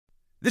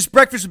This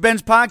Breakfast with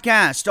Ben's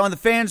podcast on the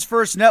Fans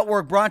First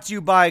Network, brought to you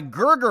by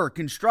Gerger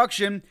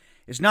Construction.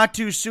 It's not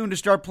too soon to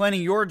start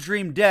planning your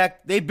dream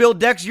deck. They build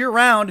decks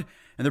year-round,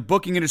 and they're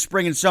booking into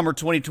spring and summer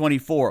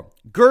 2024.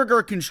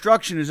 Gerger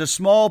Construction is a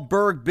small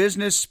burg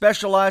business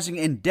specializing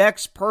in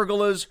decks,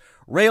 pergolas,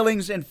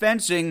 railings, and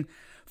fencing.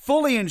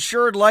 Fully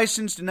insured,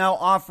 licensed, and now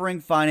offering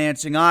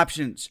financing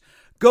options.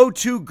 Go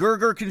to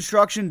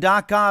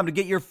GergerConstruction.com to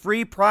get your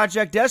free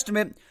project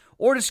estimate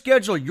or to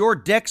schedule your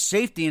deck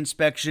safety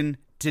inspection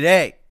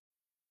today.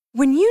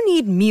 When you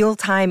need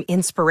mealtime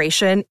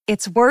inspiration,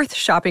 it's worth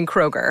shopping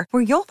Kroger,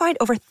 where you'll find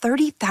over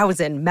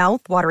 30,000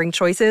 mouth-watering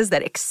choices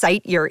that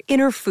excite your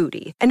inner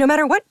foodie. And no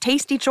matter what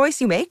tasty choice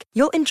you make,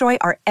 you'll enjoy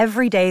our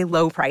everyday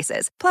low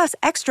prices, plus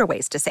extra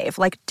ways to save,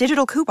 like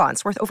digital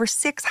coupons worth over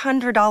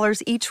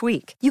 $600 each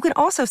week. You can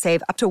also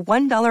save up to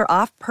 $1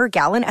 off per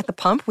gallon at the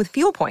pump with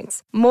fuel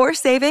points. More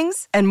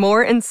savings and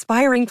more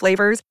inspiring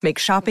flavors make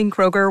shopping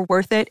Kroger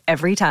worth it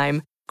every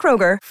time.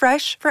 Kroger,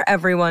 fresh for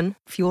everyone.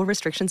 Fuel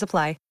restrictions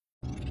apply.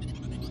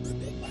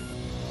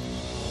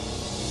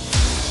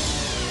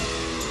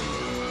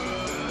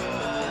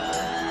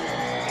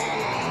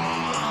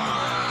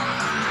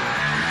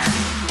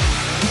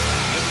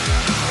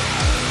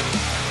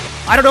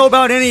 I don't know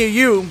about any of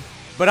you,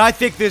 but I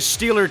think this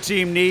Steeler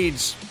team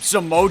needs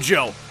some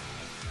mojo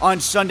on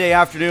Sunday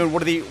afternoon.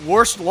 One of the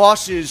worst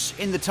losses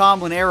in the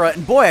Tomlin era.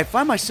 And boy, I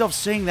find myself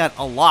saying that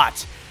a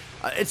lot.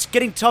 It's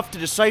getting tough to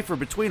decipher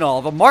between all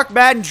of them. Mark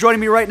Madden joining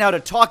me right now to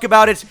talk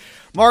about it.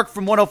 Mark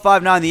from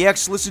 105.9 The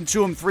X. Listen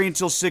to him 3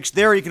 until 6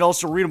 there. You can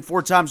also read him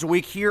 4 times a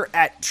week here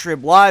at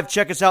Trib Live.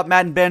 Check us out,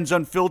 Madden Ben's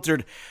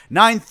Unfiltered,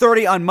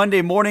 9:30 on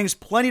Monday mornings.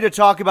 Plenty to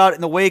talk about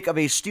in the wake of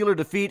a Steeler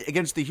defeat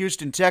against the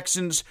Houston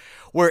Texans,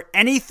 where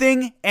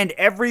anything and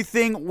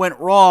everything went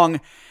wrong.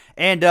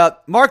 And,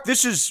 Mark,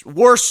 this is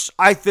worse,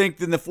 I think,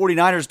 than the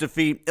 49ers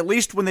defeat, at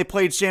least when they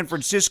played San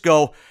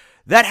Francisco.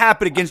 That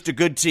happened against a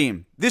good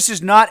team. This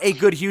is not a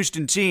good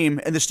Houston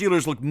team, and the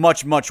Steelers look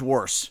much, much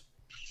worse.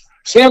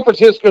 San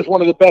Francisco is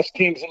one of the best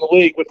teams in the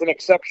league with an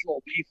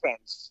exceptional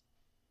defense.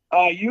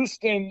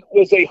 Houston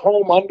was a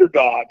home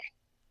underdog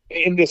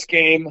in this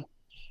game.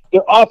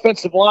 Their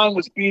offensive line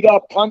was beat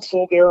up.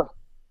 Tunsil, their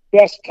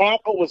best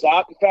tackle, was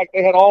out. In fact,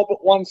 they had all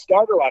but one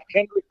starter out.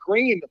 Kendrick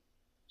Green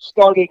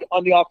started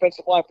on the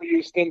offensive line for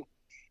Houston.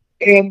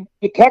 And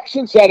the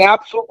Texans had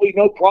absolutely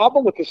no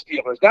problem with the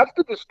Steelers. That's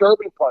the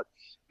disturbing part.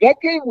 That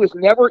game was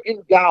never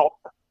in doubt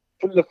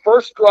from the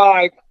first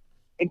drive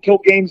until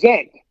game's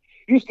end.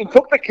 Houston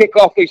took the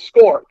kickoff, they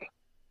scored.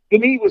 The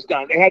knee was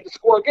done. They had to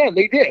score again.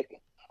 They did.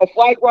 A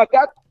flag brought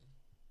that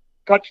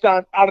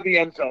touchdown out of the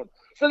end zone.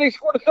 So they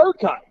scored a third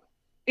time.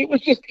 It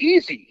was just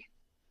easy.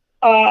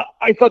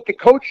 I thought the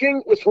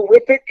coaching was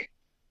horrific,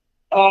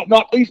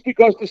 not least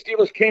because the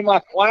Steelers came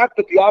out flat,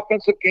 but the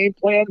offensive game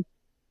plan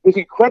was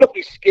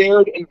incredibly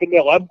scared and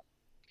vanilla.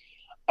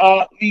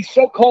 The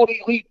so-called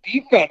elite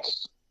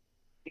defense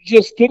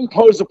just didn't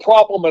pose a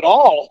problem at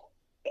all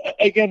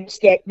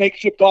against that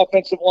makeshift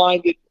offensive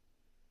line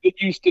that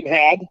Houston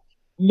had.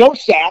 No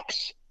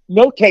sacks,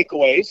 no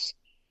takeaways.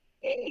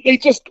 They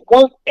just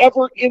weren't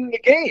ever in the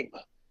game.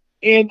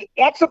 And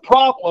that's a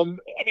problem.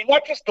 I mean,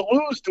 not just to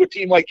lose to a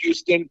team like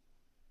Houston,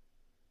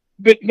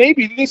 but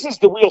maybe this is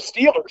the real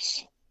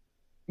Steelers.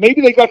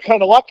 Maybe they got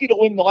kind of lucky to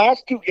win the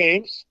last 2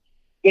 games.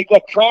 They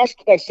got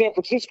trashed by San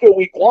Francisco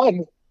week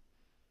 1.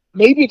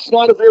 Maybe it's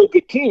not a very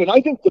good team. And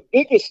I think the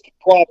biggest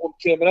problem,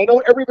 Tim, and I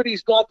know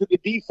everybody's gone to the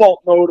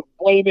default mode of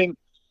blaming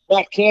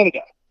Matt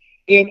Canada.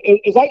 And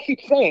as I keep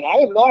saying, I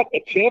am not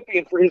a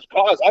champion for his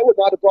cause. I would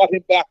not have brought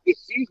him back this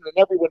season, and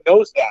everyone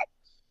knows that.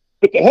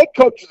 But the head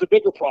coach is a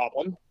bigger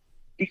problem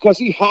because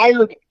he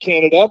hired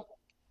Canada,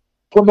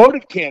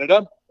 promoted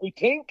Canada,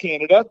 retained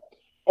Canada,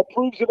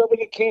 approves of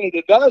everything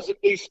Canada does,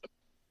 at least,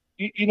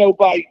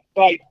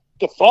 by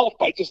default,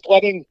 by just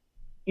letting,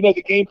 the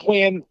game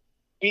plan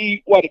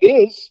be what it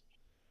is.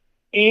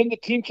 And the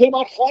team came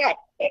out flat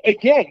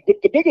again.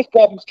 But the biggest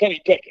problem is Kenny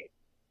Pickett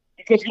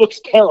because he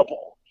looks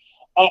terrible.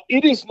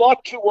 It is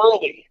not too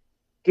early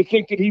to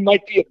think that he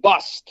might be a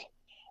bust.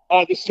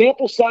 The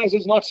sample size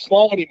is not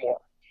small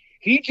anymore.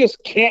 He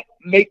just can't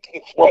make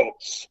the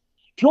throws.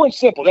 Pure and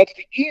simple. That's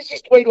the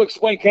easiest way to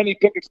explain Kenny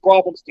Pickett's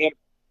problems, Tim.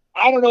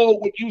 I don't know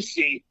what you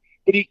see,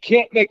 but he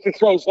can't make the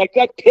throws. Like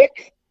that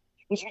pick,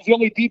 which was the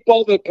only deep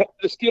ball that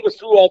the Steelers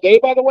threw all day,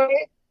 by the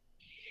way.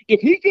 If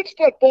he gets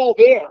that ball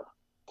there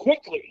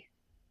quickly,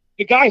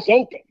 the guy's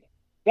open.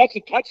 That's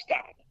a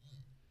touchdown.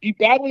 He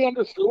badly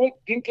underthrew it,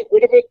 didn't get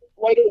rid of it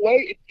right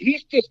away.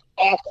 He's just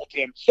awful,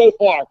 Tim, so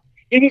far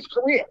in his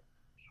career.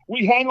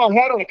 We hang our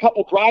head on a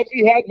couple drives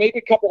he had, maybe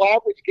a couple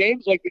average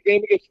games like the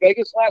game against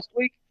Vegas last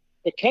week.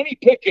 But Kenny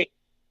Pickett,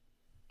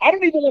 I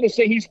don't even want to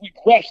say he's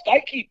regressed. I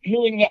keep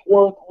hearing that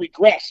word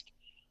regressed.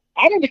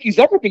 I don't think he's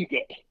ever been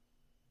good.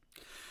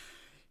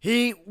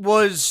 He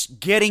was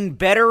getting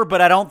better,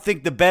 but I don't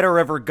think the better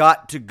ever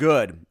got to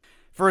good.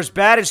 For as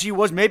bad as he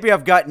was, maybe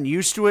I've gotten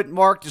used to it,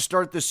 Mark, to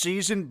start the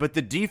season, but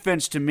the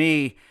defense to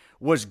me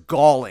was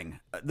galling.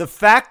 The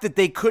fact that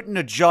they couldn't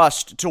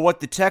adjust to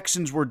what the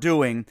Texans were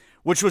doing,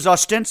 which was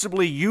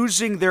ostensibly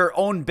using their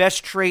own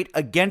best trait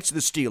against the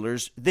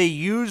Steelers. They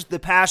used the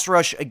pass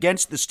rush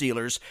against the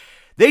Steelers.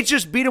 They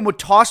just beat them with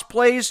toss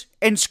plays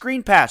and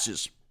screen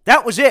passes.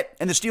 That was it,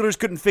 and the Steelers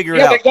couldn't figure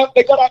it out.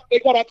 They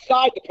got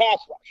outside the pass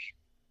rush.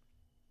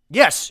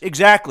 Yes,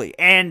 exactly.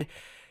 And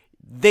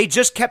they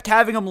just kept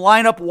having them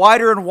line up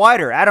wider and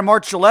wider. Adam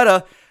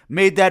Archuleta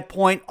made that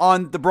point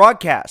on the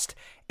broadcast,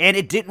 and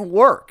it didn't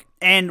work.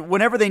 And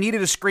whenever they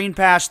needed a screen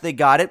pass, they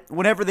got it.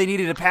 Whenever they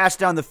needed a pass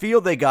down the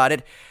field, they got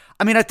it.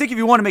 I mean, I think if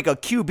you want to make a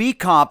QB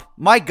comp,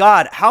 my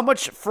God, how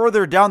much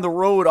further down the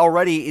road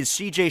already is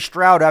C.J.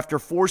 Stroud after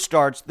 4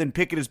 starts than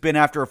Pickett has been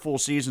after a full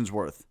season's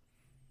worth?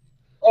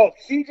 Oh,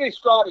 C.J.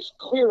 Stroud is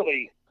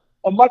clearly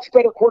a much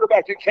better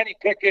quarterback than Kenny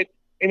Pickett,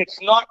 and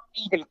it's not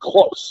even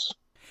close.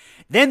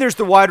 Then there's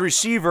the wide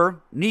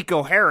receiver,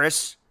 Nico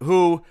Harris,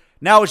 who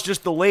now is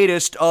just the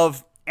latest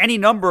of any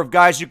number of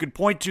guys you could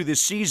point to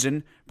this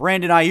season.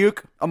 Brandon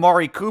Ayuk,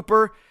 Amari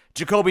Cooper,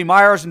 Jacoby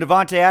Myers, and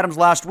Devontae Adams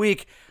last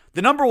week.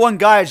 The number one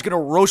guy is going to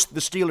roast the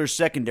Steelers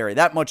secondary.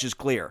 That much is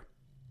clear.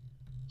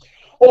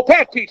 Well,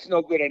 Pat Pete's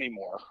no good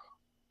anymore.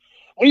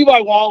 Levi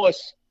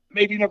Wallace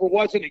maybe never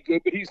was any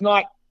good, but he's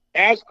not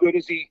as good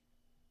as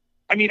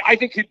I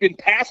think he'd been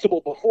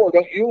passable before,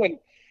 don't you?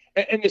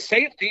 And the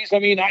safeties,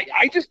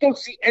 I just don't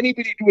see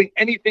anybody doing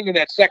anything in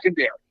that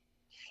secondary.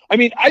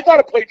 I got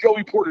to play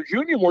Joey Porter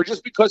Jr. more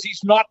just because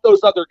he's not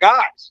those other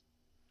guys.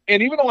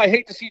 And even though I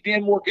hate to see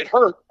Dan Moore get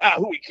hurt,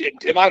 who are we kidding,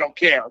 Tim? I don't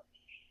care.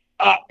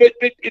 But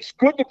it's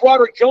good that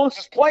Broderick Jones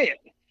is playing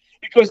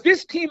because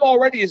this team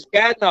already is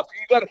bad enough.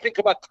 You got to think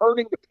about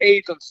turning the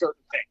page on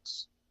certain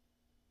things.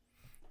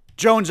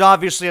 Jones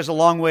obviously has a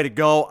long way to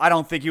go. I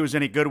don't think he was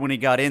any good when he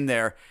got in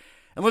there.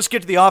 And let's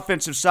get to the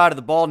offensive side of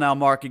the ball now,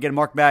 Mark. Again,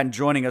 Mark Madden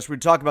joining us. We're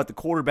talking about the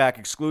quarterback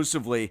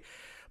exclusively.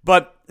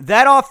 But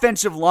that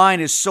offensive line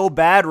is so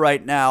bad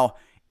right now,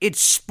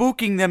 it's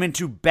spooking them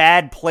into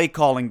bad play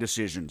calling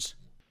decisions.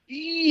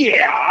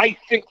 Yeah, I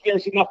think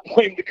there's enough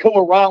blame to go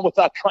around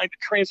without trying to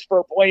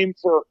transfer blame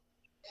for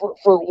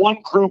one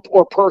group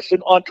or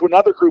person onto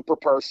another group or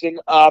person.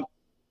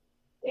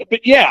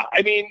 But yeah,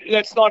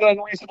 that's not an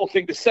unreasonable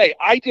thing to say.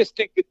 I just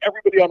think that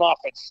everybody on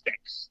offense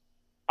stinks.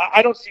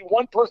 I don't see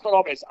one person on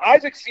offense.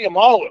 Isaac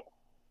Seumalo.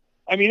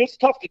 It's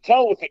tough to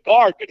tell with the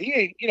guard, but he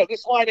ain't,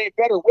 this line ain't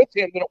better with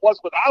him than it was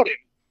without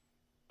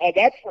him.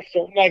 That's for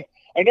certain.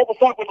 I never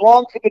thought we'd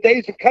long for the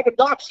days of Kevin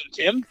Dotson,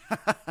 Tim.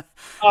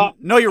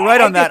 No, you're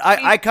right on that.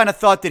 I kind of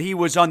thought that he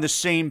was on the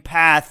same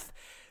path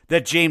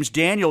that James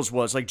Daniels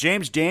was. Like,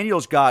 James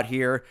Daniels got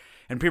here,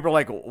 and people are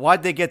like,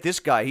 why'd they get this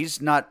guy?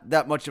 He's not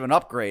that much of an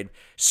upgrade.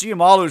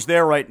 Seumalo's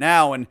there right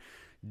now, and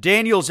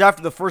Daniels,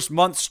 after the first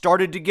month,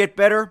 started to get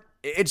better.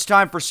 It's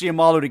time for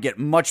Seumalo to get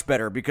much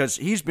better because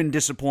he's been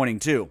disappointing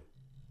too.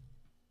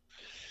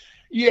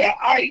 Yeah,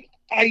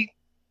 I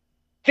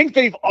think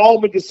they've all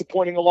been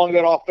disappointing along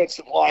that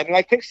offensive line, and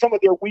I think some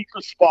of their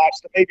weaker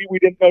spots that maybe we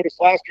didn't notice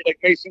last year, like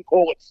Mason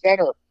Cole at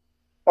center,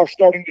 are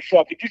starting to show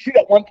up. Did you see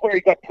that one player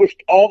he got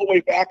pushed all the way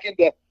back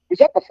into? Was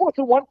that the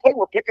 4th-and-1 play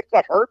where Pickett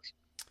got hurt?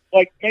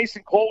 Like,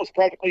 Mason Cole was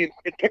practically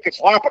in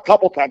Pickett's lap a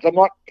couple times. I'm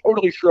not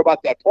totally sure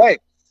about that play.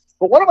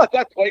 But what about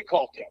that play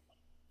call, Tim?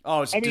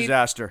 Oh, it's a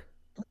disaster.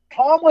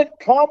 Tomlin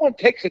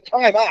takes a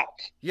timeout.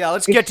 Yeah,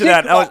 let's get to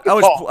that.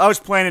 I was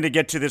planning to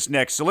get to this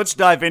next, so let's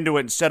dive into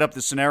it and set up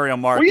the scenario,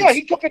 Mark. Well, yeah,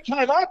 he took a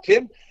timeout,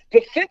 Tim,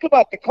 to think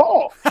about the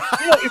call.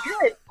 If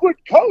you're a good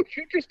coach,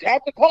 you just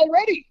have the call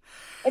ready.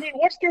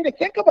 What's there to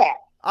think about?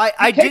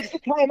 He takes the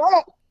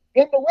timeout,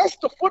 then the rest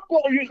of the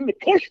football are using the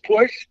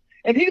push,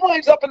 and he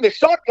lines up in the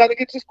shotgun and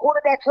gets his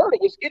quarterback hurt.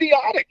 It was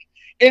idiotic.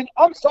 And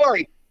I'm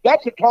sorry,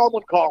 that's a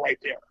Tomlin call right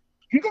there.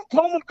 You think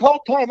Tomlin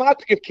called timeout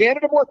to give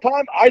Canada more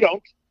time? I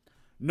don't.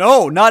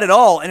 No, not at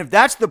all. And if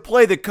that's the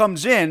play that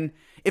comes in,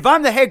 if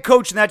I'm the head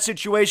coach in that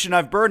situation,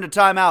 I've burned a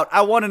timeout,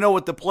 I want to know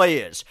what the play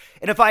is.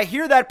 And if I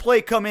hear that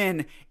play come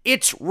in,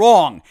 it's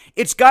wrong.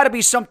 It's got to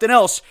be something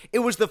else. It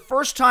was the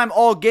first time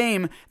all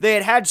game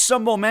they had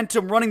some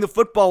momentum running the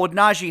football with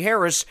Najee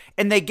Harris,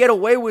 and they get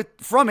away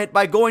from it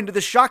by going to the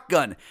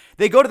shotgun.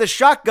 They go to the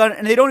shotgun,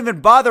 and they don't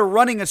even bother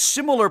running a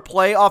similar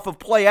play off of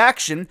play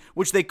action,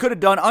 which they could have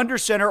done under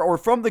center or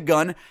from the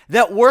gun,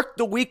 that worked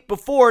the week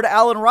before to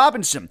Allen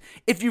Robinson.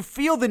 If you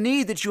feel the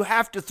need that you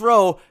have to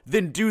throw,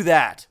 then do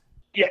that.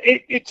 Yeah,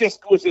 it just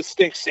was a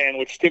stink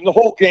sandwich, Tim, the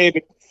whole game.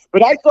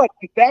 But I thought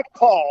that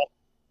call,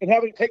 and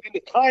having taken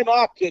the time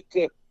off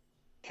to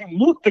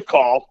moot the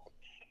call,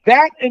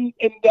 that and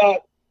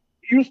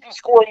Houston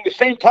scoring the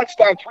same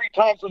touchdown 3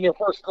 times on their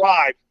first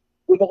drive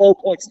were the low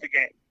points of the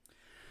game.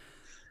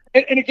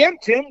 And again,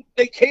 Tim,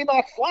 they came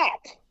out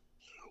flat.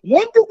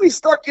 When do we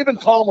start giving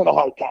Tomlin a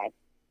hard time?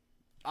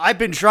 I've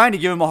been trying to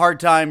give him a hard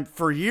time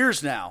for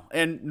years now,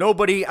 and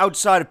nobody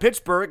outside of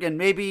Pittsburgh, and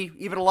maybe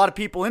even a lot of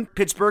people in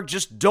Pittsburgh,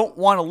 just don't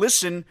want to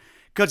listen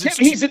because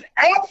he's an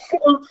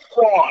absolute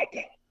fraud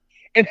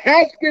and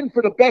has been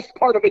for the best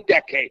part of a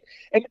decade.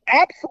 An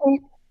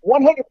absolute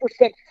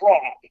 100%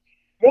 fraud.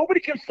 Nobody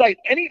can cite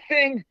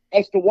anything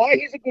as to why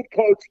he's a good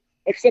coach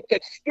except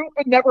that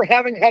stupid never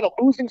having had a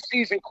losing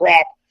season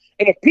crap.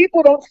 And if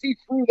people don't see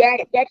through that,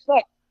 if that's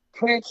not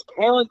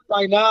transparent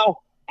by now,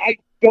 I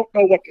don't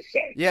know what to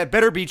say. Yeah, it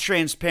better be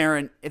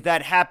transparent if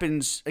that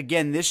happens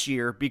again this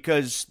year,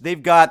 because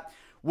they've got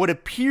what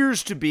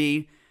appears to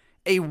be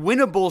a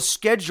winnable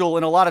schedule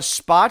in a lot of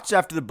spots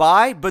after the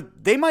bye,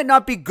 but they might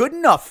not be good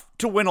enough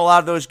to win a lot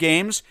of those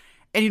games.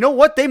 And you know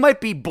what? They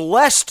might be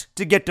blessed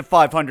to get to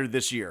 500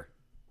 this year.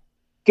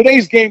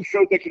 Today's game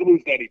showed they could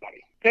lose to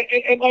anybody.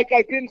 And like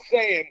I've been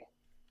saying,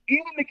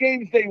 even the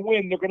games they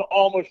win, they're going to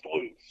almost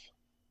lose.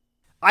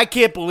 I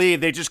can't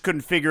believe they just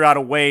couldn't figure out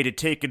a way to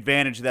take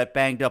advantage of that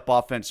banged-up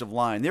offensive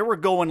line. They were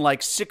going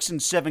like 6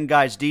 and 7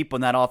 guys deep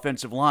on that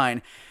offensive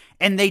line,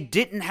 and they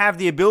didn't have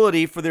the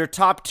ability for their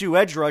top 2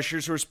 edge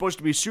rushers, who are supposed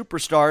to be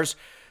superstars,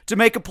 to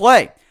make a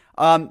play.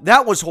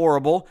 That was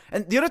horrible.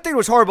 And the other thing that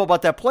was horrible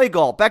about that play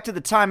call, back to the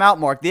timeout,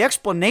 Mark, the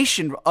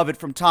explanation of it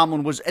from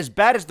Tomlin was as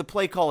bad as the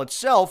play call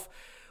itself,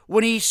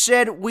 when he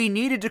said we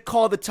needed to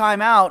call the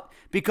timeout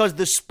because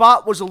the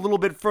spot was a little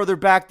bit further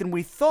back than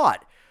we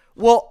thought.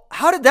 Well,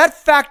 how did that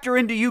factor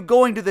into you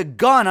going to the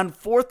gun on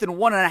 4th and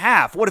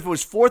 1.5? What if it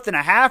was 4th and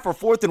 1/2 or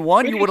 4th and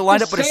 1? You would have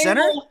lined up at a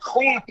center? Old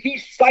crap he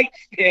cites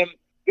him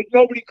that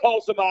nobody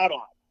calls him out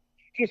on.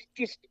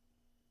 Just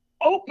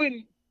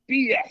open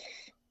BS,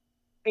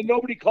 and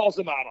nobody calls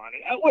him out on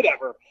it.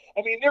 Whatever.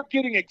 I mean, they're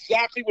getting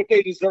exactly what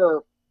they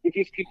deserve with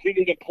his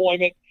continued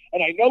employment,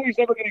 and I know he's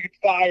never going to get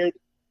fired.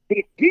 But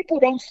if people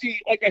don't see,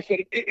 like I said,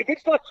 if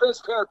it's not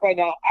transparent by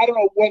now, I don't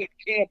know what it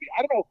can be.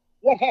 I don't know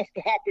what has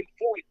to happen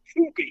for it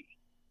to be.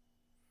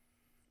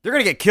 They're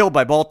going to get killed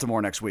by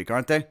Baltimore next week,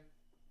 aren't they?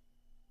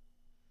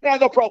 Yeah,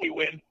 they'll probably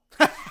win.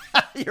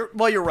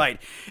 You're right.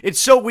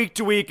 It's so week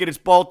to week, and it's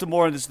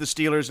Baltimore, and it's the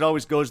Steelers. It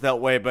always goes that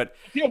way. But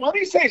yeah, let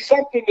me say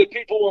something that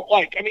people won't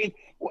like. I mean,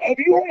 have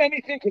you heard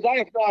anything? Because I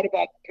have not,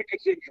 about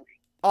Pickett's injury.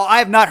 Oh, I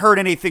have not heard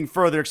anything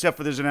further except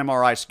for there's an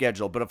MRI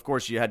schedule. But, of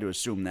course, you had to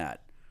assume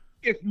that.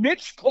 If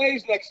Mitch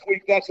plays next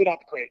week, that's an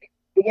upgrade,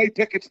 the way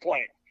Pickett's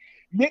playing.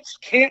 Mitch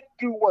can't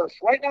do worse.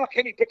 Right now,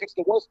 Kenny Pickett's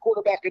the worst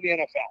quarterback in the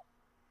NFL.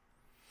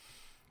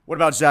 What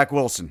about Zach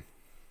Wilson?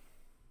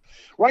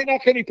 Right now,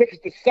 Kenny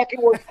Pickett's the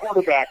second worst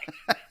quarterback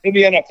in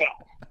the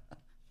NFL.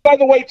 By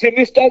the way, Tim,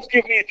 this does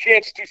give me a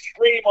chance to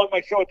scream on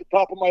my show at the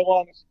top of my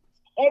lungs.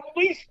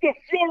 Unleash the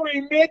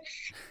fury,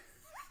 Mitch!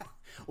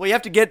 Well, you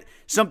have to get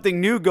something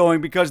new going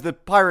because the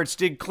Pirates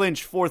did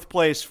clinch fourth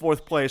place. And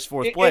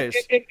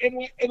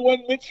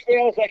when Mitch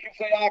fails, I can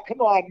say,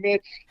 come on,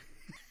 Mitch.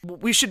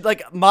 We should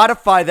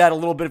modify that a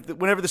little bit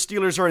whenever the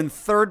Steelers are in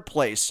third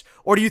place.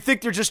 Or do you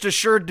think they're just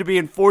assured to be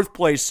in fourth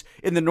place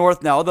in the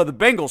North now? Although the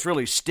Bengals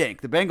really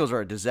stink. The Bengals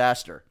are a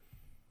disaster.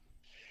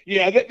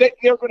 Yeah,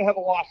 they're going to have a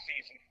lost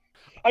season.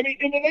 I mean,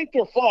 and it ain't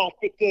their fault,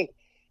 but the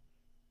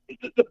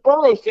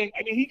Burrow thing,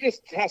 I mean, he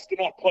just has to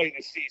not play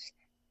this season.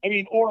 I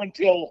mean, or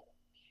until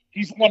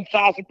he's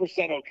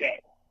 1,000%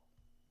 okay.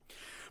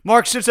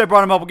 Mark, since I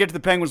brought him up, we'll get to the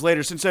Penguins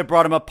later. Since I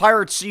brought him up,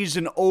 Pirates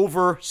season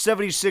over,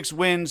 76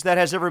 wins. That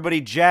has everybody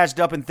jazzed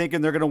up and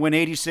thinking they're going to win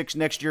 86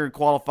 next year and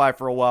qualify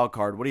for a wild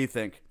card. What do you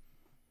think?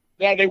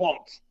 Yeah, they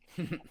won't.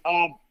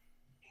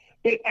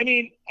 But I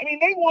mean,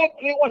 they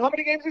won how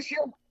many games this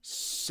year?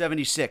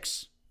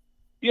 76.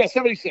 Yeah,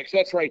 76.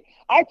 That's right.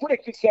 I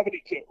predicted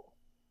 72.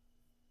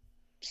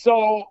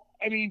 So,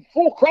 I mean,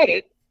 full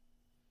credit.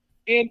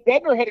 And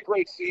Bednar had a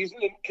great season.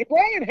 And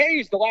Brian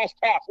Hayes, the last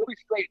half, really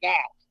straightened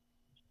out.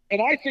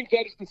 And I think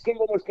that is the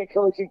single most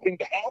encouraging thing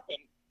to happen.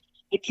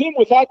 The team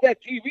without that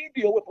TV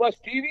deal, with less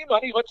TV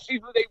money, let's see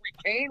who they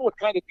retain, what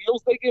kind of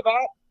deals they give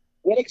out,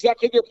 what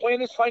exactly their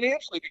plan is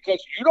financially, because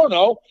you don't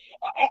know.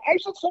 I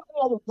said something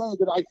the other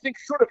day that I think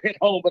should have hit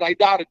home, but I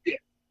doubt it did.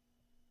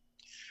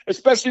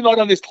 Especially not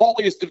on this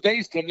holiest of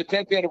days, Tim, the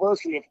 10th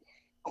anniversary of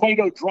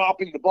Cueto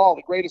dropping the ball,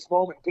 the greatest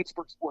moment in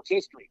Pittsburgh sports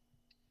history.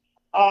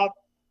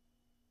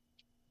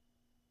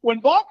 When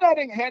Bob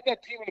Nutting had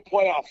that team in the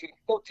playoffs in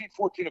 13,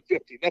 14, and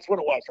 15, that's what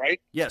it was, right?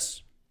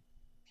 Yes.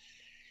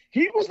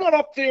 He was not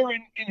up there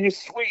in his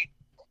suite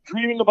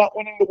dreaming about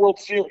winning the World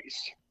Series.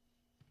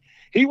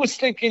 He was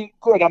thinking,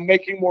 good, I'm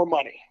making more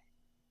money.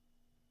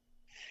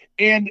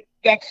 And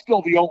that's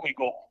still the only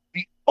goal.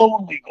 The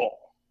only goal.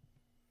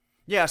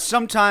 Yeah,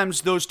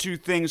 sometimes those two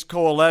things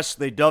coalesce,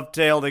 they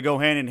dovetail, they go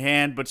hand in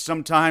hand, but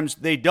sometimes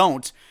they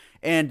don't.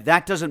 And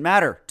that doesn't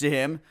matter to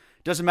him.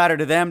 Doesn't matter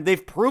to them.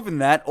 They've proven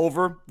that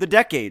over the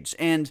decades.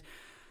 And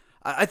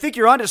I think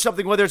you're onto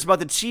something, whether it's about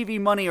the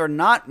TV money or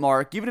not,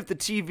 Mark. Even if the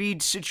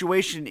TV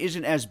situation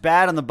isn't as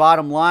bad on the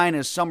bottom line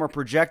as some are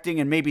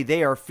projecting and maybe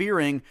they are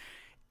fearing,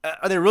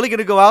 are they really going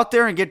to go out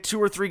there and get 2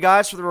 or 3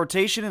 guys for the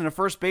rotation and a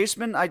first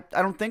baseman? I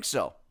don't think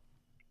so.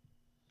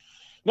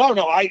 No,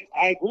 I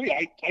agree.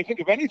 I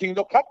think if anything,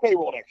 they'll cut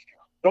payroll next year.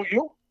 Don't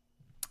you?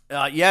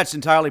 Yeah, it's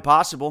entirely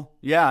possible.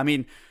 Yeah, I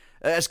mean,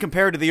 as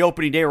compared to the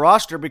opening day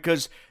roster,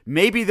 because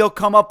maybe they'll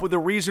come up with a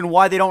reason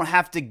why they don't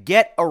have to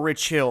get a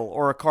Rich Hill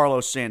or a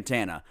Carlos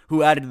Santana,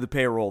 who added to the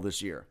payroll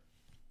this year.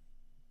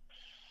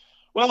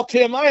 Well,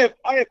 Tim, I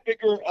have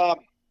bigger.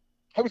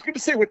 I was going to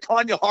say what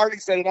Tanya Harding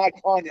said, and I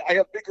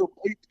have bigger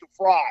bleep to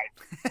fry.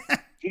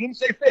 She didn't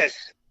say fish.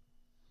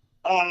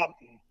 Um,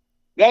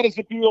 that is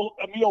a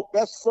meal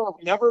best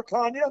served never,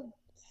 Tanya.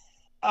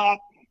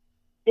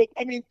 But,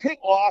 I mean, Pitt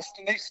lost,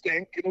 and they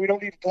stink, and we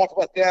don't need to talk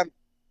about them.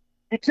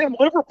 But, Tim,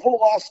 Liverpool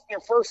lost their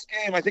first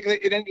game. I think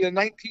it ended a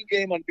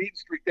 19-game unbeaten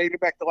streak dating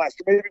back to last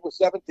year. Maybe it was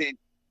 17.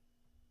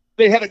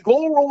 They had a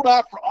goal rolled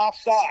out for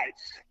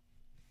offsides.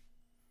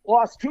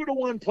 Lost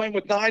 2-1 playing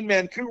with 9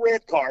 men, 2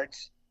 red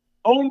cards.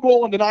 Own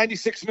goal in the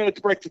 96 minutes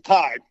to break the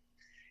tie.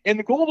 And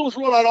the goal that was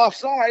ruled out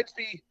offsides,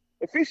 the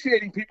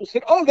officiating people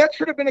said, oh, that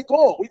should have been a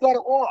goal. We got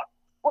it wrong.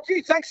 Well,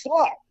 gee, thanks a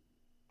lot.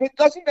 But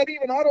doesn't that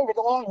even out over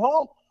the long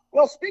haul?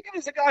 Well, speaking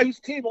as a guy whose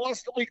team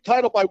lost the league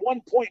title by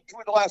 1 point in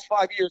the last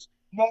 5 years,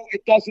 no,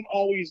 it doesn't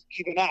always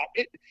even out.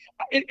 It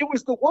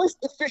was the worst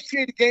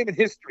officiated game in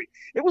history.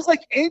 It was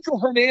like Angel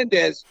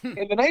Hernandez in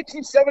the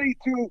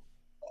 1972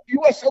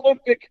 U.S.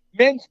 Olympic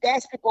men's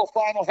basketball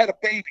final had a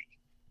baby.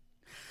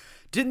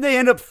 Didn't they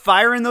end up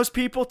firing those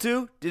people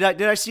too? Did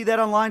I see that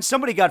online?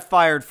 Somebody got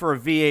fired for a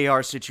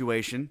VAR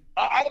situation.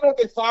 I don't know if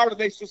they fired them.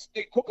 They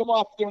took them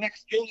off their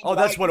next game. Oh,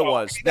 that's what it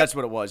was. That's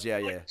what it was.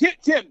 Yeah.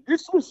 Tim,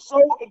 this was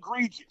so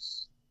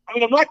egregious. I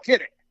mean, I'm not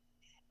kidding.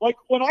 Like,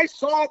 when I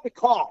saw the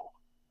call,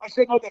 I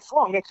said, no, that's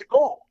wrong. That's a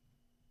goal.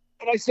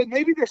 And I said,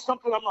 maybe there's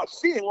something I'm not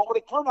seeing. Well, what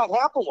it turned out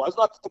happened was,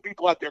 not that the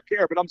people out there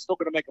care, but I'm still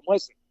going to make them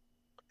listen.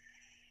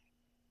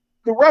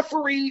 The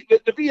referee,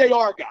 the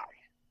VAR guy,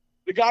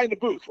 the guy in the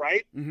booth,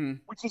 right? Mm-hmm.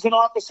 Which is an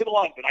office in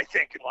London, I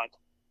think, in London.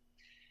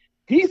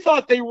 He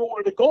thought they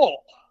ruled a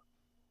goal.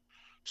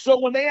 So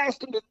when they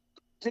asked him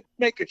to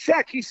make a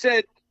check, he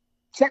said,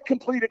 check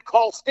completed,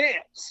 call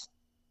stands.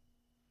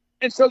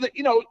 And so that,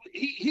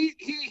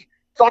 he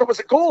thought it was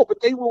a goal, but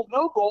they ruled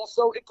no goal,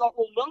 so it got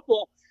ruled no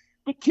goal.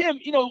 But Tim,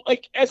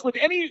 like as with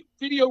any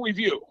video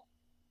review,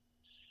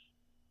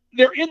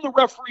 they're in the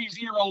referee's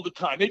ear all the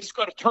time. They just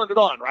got to turn it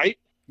on, right?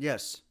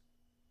 Yes.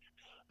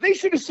 They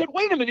should have said,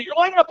 wait a minute, you're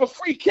lining up a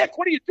free kick.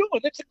 What are you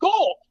doing? It's a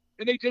goal.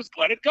 And they just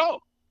let it go.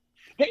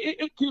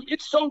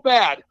 It's so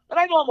bad. And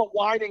I know I'm a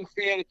whining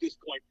fan at this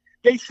point.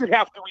 They should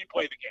have to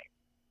replay the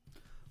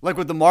game. Like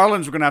what the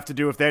Marlins were going to have to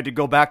do if they had to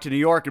go back to New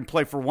York and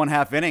play for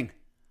 1/2 inning.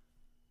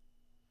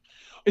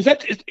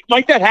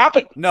 Might that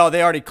happen? No,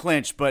 they already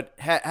clinched, but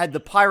had the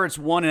Pirates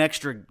won an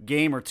extra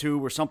game or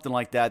two or something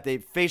like that, they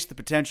faced the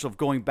potential of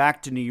going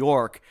back to New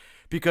York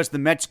because the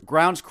Mets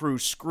grounds crew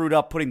screwed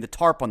up putting the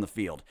tarp on the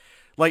field.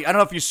 Like, I don't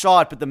know if you saw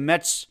it, but the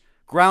Mets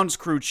grounds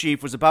crew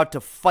chief was about to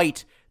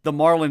fight the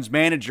Marlins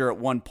manager at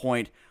one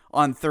point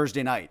on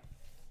Thursday night.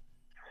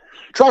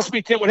 Trust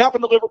me, Tim, what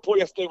happened to Liverpool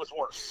yesterday was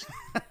worse.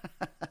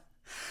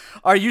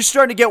 Are you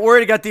starting to get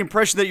worried? I got the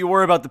impression that you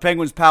were about the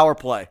Penguins' power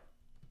play.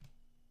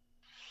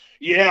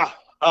 Yeah.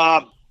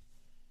 I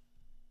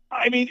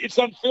mean, it's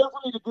unfair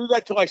for me to do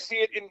that till I see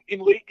it in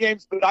league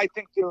games, but I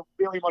think they're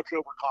very much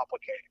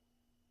overcomplicated.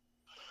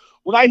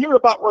 When I hear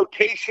about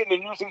rotation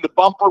and using the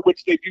bumper,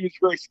 which they've used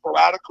very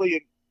sporadically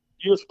in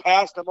years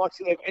past, I'm not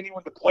sure they have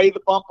anyone to play the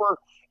bumper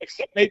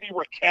except maybe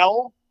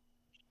Raquel.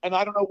 And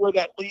I don't know where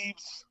that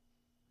leaves,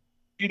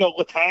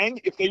 Letang.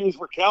 If they use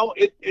Raquel,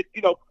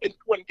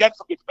 when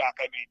Gensel gets back,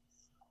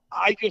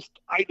 I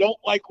don't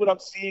like what I'm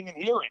seeing and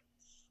hearing.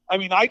 I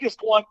mean, I just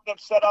want them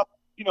set up,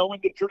 in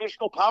the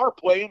traditional power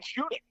play and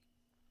shooting.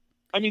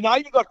 I mean, now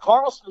you got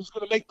Carlson who's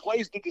going to make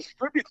plays to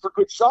distribute for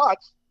good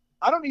shots.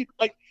 I don't need,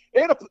 they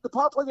had the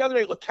power play the other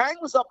day.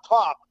 Letang was up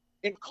top,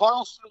 and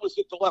Carlson was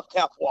at the left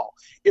half wall.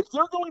 If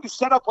they're going to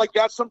set up like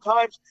that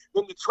sometimes,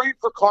 then the trade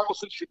for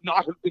Carlson should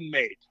not have been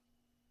made.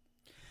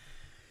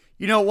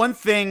 One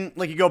thing,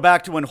 like you go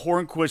back to when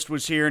Hornquist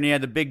was here and he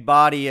had the big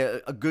body,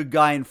 a good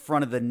guy in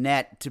front of the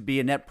net to be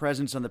a net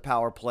presence on the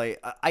power play.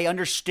 I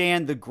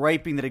understand the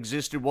griping that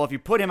existed. Well, if you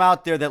put him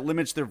out there, that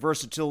limits their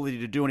versatility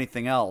to do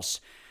anything else.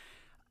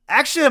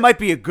 Actually, that might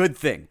be a good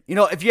thing.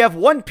 If you have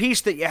one piece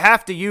that you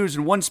have to use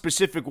in one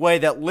specific way,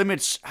 that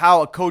limits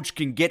how a coach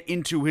can get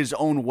into his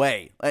own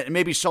way.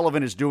 Maybe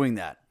Sullivan is doing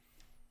that.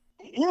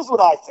 Here's what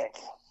I think.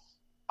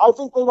 I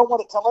think they don't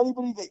want to tell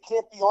anybody they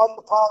can't be on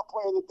the power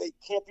play or that they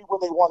can't be where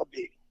they want to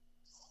be.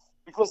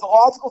 Because the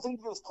logical thing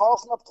to do is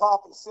toss him up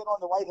top and sit on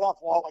the right half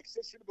wall. Like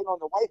Sid should have been on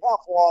the right half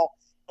wall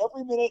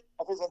every minute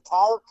of his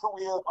entire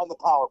career on the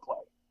power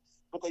play.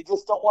 But they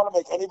just don't want to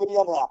make anybody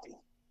unhappy.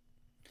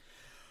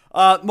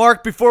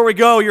 Mark, before we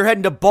go, you're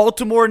heading to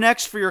Baltimore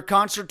next for your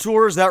concert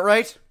tour. Is that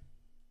right?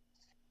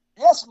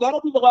 Yes,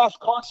 that'll be the last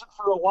concert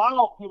for a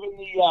while, given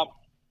the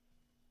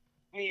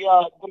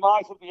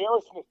demise of the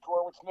Aerosmith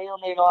tour, which may or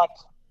may not,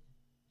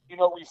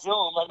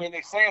 resume. I mean,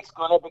 they say it's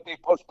going to, but they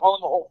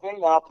postponed the whole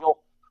thing now till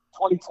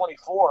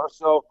 2024.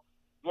 So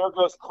there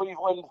goes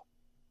Cleveland,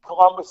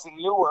 Columbus, and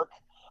Newark.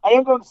 I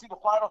am going to see the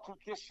final 2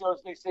 Kiss shows,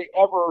 they say,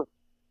 ever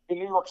in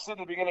New York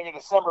City beginning of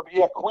December. But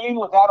yeah, Queen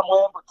with Adam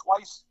Lambert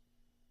twice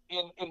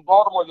in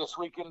Baltimore this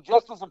weekend.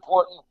 Just as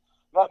important,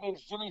 that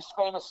means Jimmy's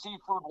Famous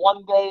Seafood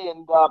one day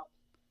and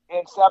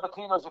and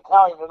Sabatino's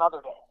Italian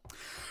another day.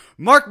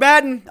 Mark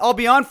Madden, I'll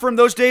be on for him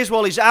those days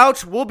while he's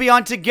out. We'll be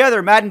on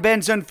together. Madden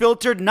Benz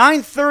Unfiltered,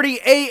 9:30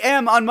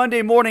 a.m. on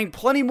Monday morning.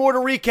 Plenty more to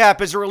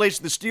recap as it relates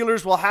to the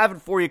Steelers. We'll have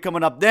it for you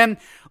coming up then.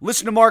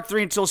 Listen to Mark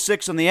 3 until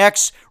 6 on the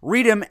X.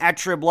 Read him at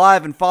Trib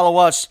Live and follow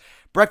us,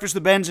 Breakfast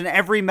with the Benz, and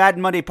every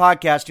Madden Monday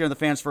podcast here on the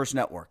Fans First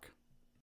Network.